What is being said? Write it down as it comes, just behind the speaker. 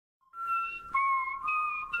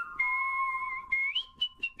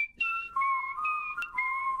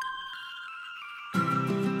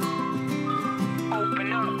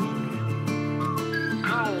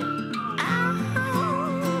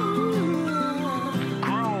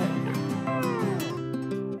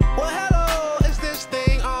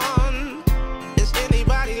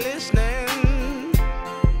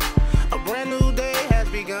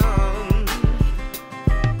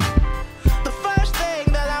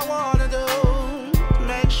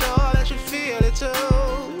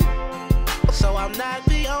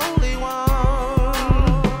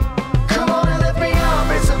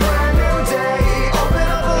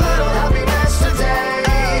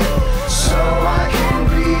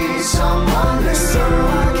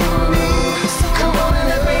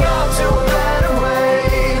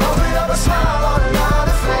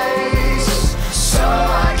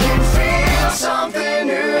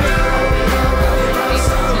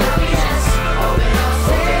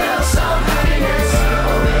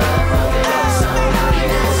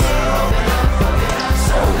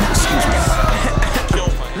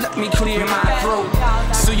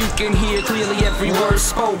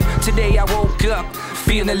Today I woke up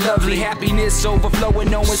feeling lovely, happiness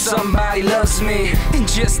overflowing, knowing somebody loves me. And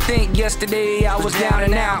just think, yesterday I was down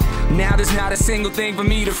and out. Now there's not a single thing for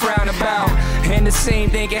me to frown about. And the same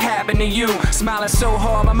thing can happen to you. Smiling so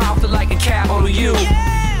hard, my mouth look like a capital U.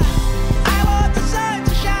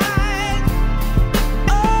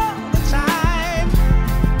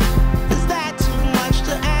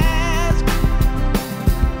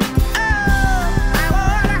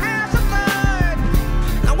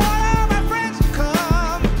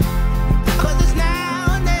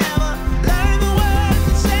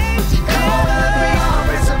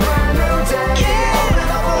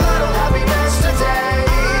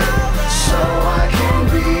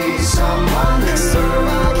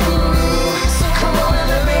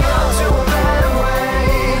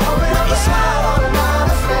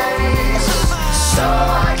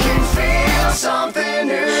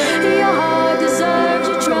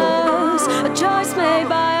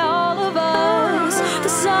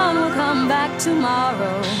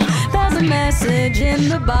 Tomorrow, there's a message in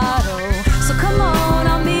the bottle. So come on,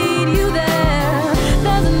 I'll meet you there.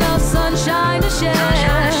 There's enough sunshine to share.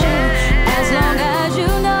 As long as you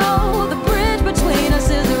know the bridge between us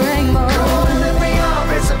is a rainbow. Come on, let me up,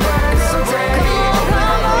 it's a brand new day.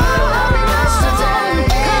 Come on, happiness today.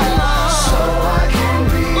 Come on, so I can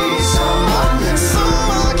be someone new. So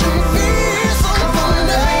I can feel something. Come on,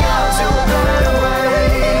 let me out to a better way.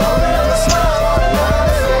 Open up a smile on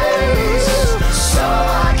another face. So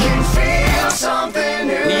I can feel something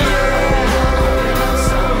new. Feel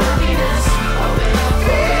some happiness.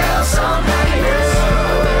 Feel some happiness.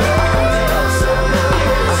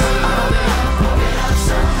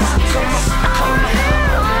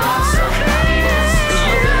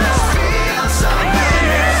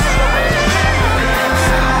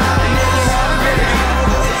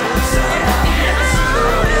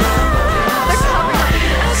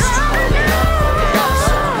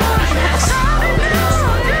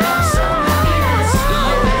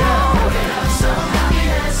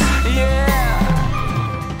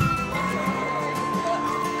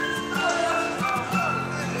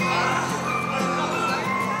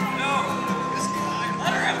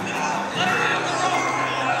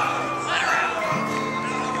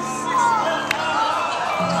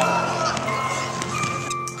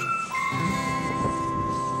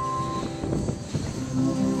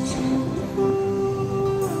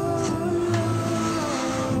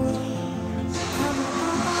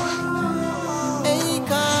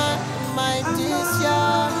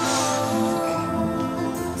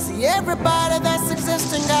 Everybody that's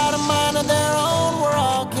existing got a mind of their own. We're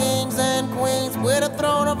all kings and queens with a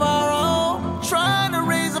throne of our own. Trying to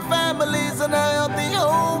raise our families in a healthy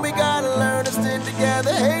home. We gotta learn to stick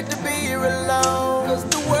together, hate to be here alone. Cause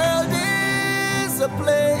the world is a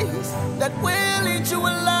place that will eat you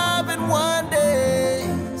alive in one day.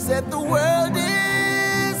 Said the world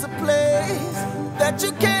is a place that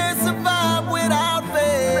you can't survive without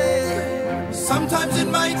faith. Sometimes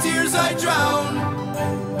in my tears I drown,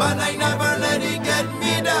 but I never let it get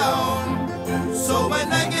me down. So when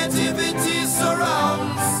negativity